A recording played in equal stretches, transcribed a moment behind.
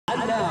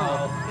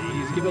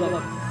people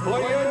up for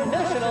your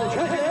national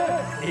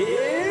treasure,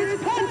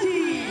 it's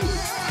Panti!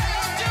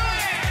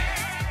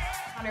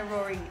 Conor,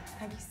 Rory,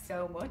 thank you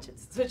so much.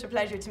 It's such a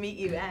pleasure to meet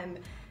you.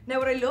 Now,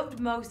 what I loved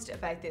most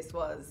about this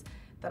was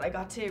that I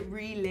got to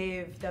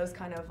relive those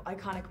kind of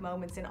iconic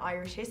moments in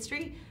Irish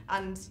history.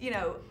 And, you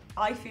know,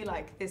 I feel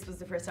like this was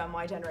the first time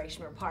my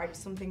generation were part of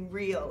something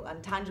real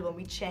and tangible, and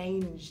we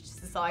changed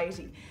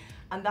society.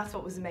 And that's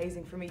what was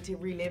amazing for me, to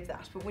relive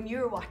that. But when you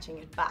were watching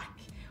it back,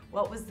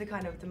 what was the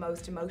kind of the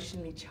most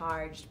emotionally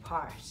charged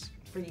part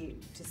for you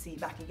to see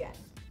back again?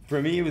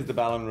 For me, it was the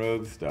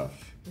Ballinrobe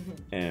stuff.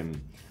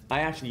 I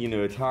actually, you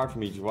know, it's hard for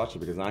me to watch it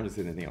because I'm just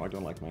sitting there thinking, oh, I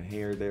don't like my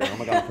hair there. Oh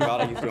my God, I forgot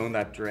I used to own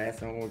that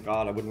dress. Oh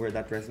God, I wouldn't wear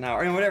that dress now.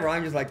 Or whatever,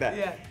 I'm just like that.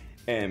 Yeah.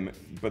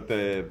 But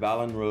the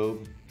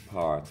Ballinrobe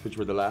parts, which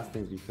were the last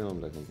things we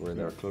filmed, I think, where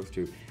they were close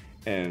to,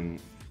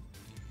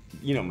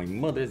 you know, my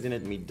mother's in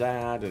it, my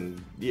dad,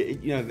 and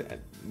you know,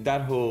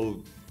 that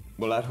whole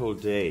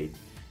day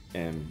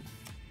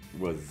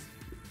was,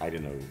 I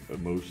don't know,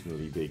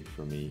 emotionally big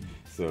for me.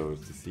 So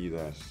to see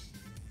that,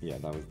 yeah,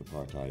 that was the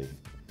part I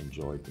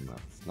enjoyed the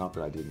most. Not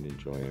that I didn't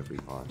enjoy every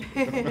part.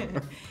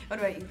 What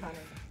about you,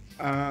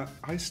 Conor?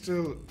 I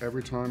still,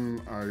 every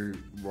time I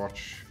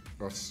watch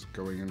us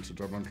going into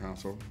Dublin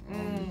Castle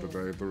on the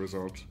day of the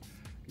result,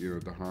 you know,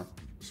 the heart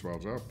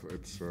swells up.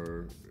 It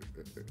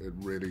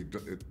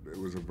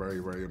was a very,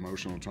 very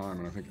emotional time,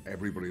 and I think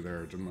everybody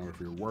there, it didn't matter if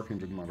you were working,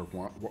 didn't matter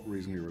what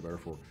reason you were there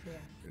for,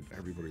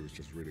 everybody was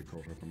just really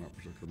caught up in that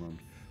particular moment.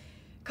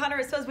 Conor,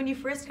 I suppose when you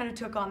first kind of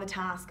took on the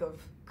task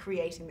of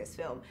creating this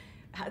film,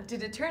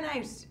 did it turn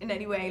out in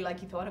any way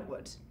like you thought it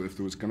would? If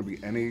there was going to be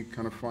any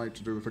kind of fight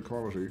to do with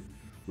equality,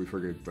 we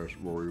figured that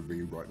Rory would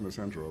be right in the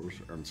centre of it,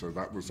 and so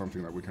that was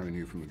something that we kind of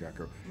knew from the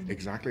get-go.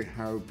 Exactly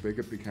how big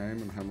it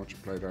became and how much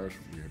it played out,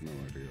 we had no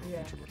idea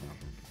until it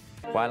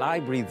happened. While I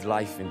breathed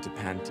life into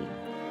Panti,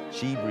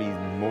 she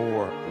breathed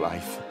more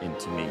life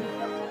into me.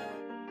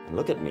 And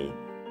look at me,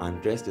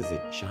 I'm dressed as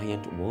a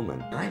giant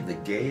woman. I'm the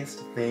gayest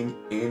thing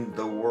in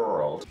the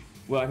world.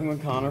 Well, I think when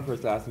Conor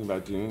first asked me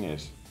about doing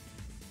it,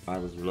 I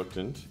was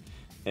reluctant,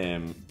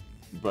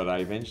 but I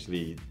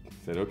eventually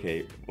said,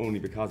 okay, only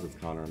because it's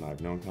Conor, and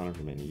I've known Conor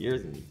for many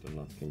years, and we've done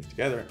lots of things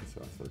together, so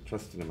I sort of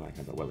trusted him, and I kind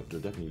of thought, well, it'll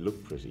definitely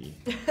look pretty,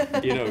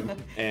 you know.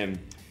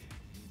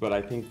 But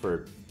I think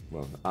for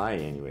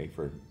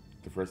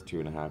the first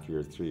 2.5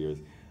 years, 3 years,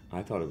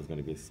 I thought it was going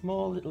to be a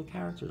small little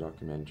character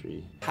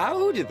documentary.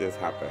 How did this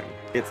happen?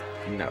 It's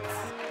nuts.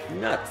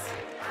 Nuts.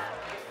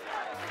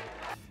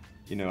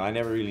 You know, I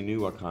never really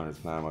knew what Conor's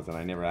plan was, and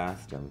I never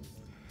asked him.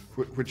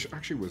 Which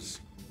actually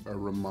was a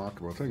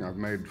remarkable thing. I've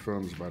made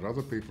films about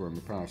other people in the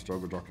past,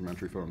 other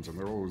documentary films, and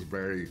they're always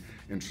very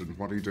interested in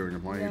what are you doing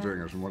and why are you doing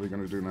it and what are you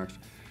going to do next.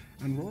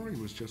 And Rory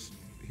was just,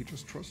 he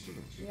just trusted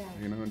us,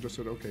 you know, and just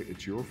said, okay,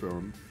 it's your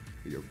film.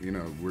 You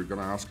know, we're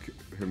going to ask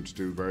him to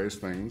do various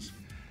things.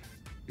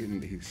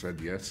 And he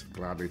said yes,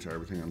 gladly, to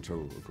everything,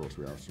 until, of course,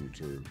 we asked him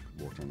to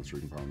walk down the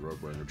street in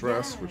Ballinrobe wearing a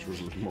dress, which was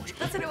a little more...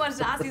 That's what I wanted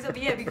to ask you,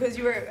 yeah, because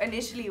you were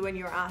initially, when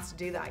you were asked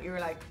to do that, you were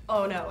like,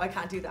 oh no, I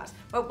can't do that.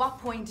 But at what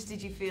point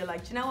did you feel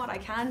like, do you know what, I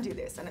can do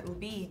this and it will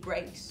be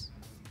great?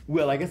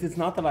 Well, I guess it's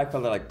not that I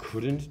felt that I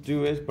couldn't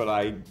do it, but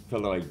I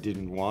felt that I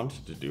didn't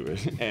want to do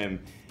it.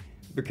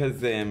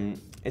 Because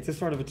it's a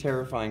sort of a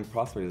terrifying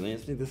prospect. And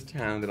it's this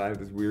town that I have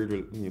this weird,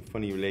 you know,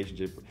 funny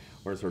relationship,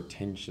 or a sort of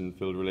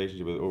tension-filled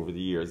relationship with over the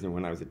years, you know,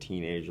 when I was a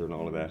teenager and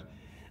all of that.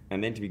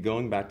 And then to be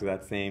going back to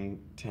that same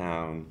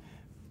town,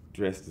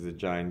 dressed as a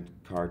giant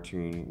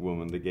cartoon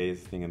woman, the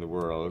gayest thing in the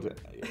world,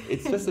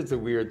 it's just, it's a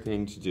weird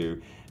thing to do.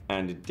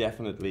 And it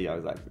definitely, I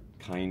was like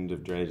kind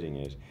of dreading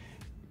it.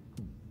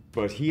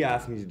 But he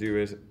asked me to do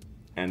it,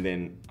 and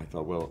then I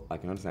thought, well, I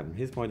can understand from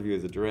his point of view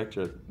as a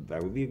director,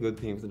 that would be a good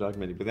thing for the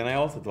documentary. But then I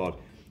also thought,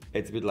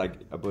 it's a bit like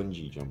a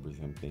bungee jump or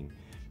something.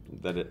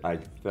 That I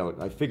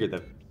figured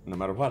that no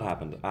matter what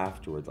happened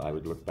afterwards, I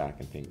would look back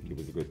and think it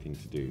was a good thing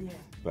to do. Yeah.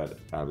 But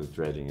I was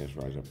dreading it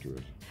right up to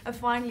it. And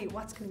finally,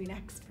 what's going to be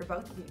next for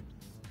both of you?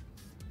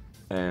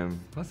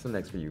 What's the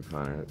next for you,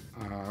 Conor?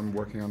 I'm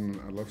working on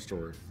a love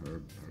story,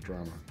 a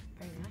drama.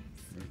 Very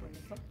nice.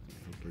 Wonderful.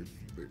 Hopefully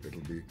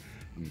it'll be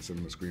on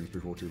cinema screens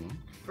before too long.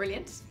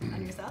 Brilliant.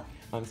 And yourself?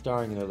 I'm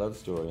starring in a love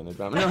story in a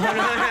drama.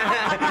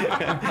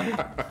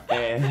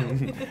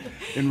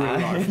 In real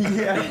life.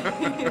 Yeah.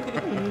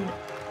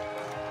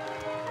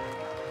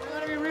 I'm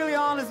going to be really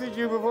honest with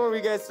you before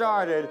we get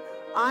started.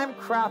 I'm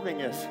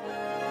crapping it.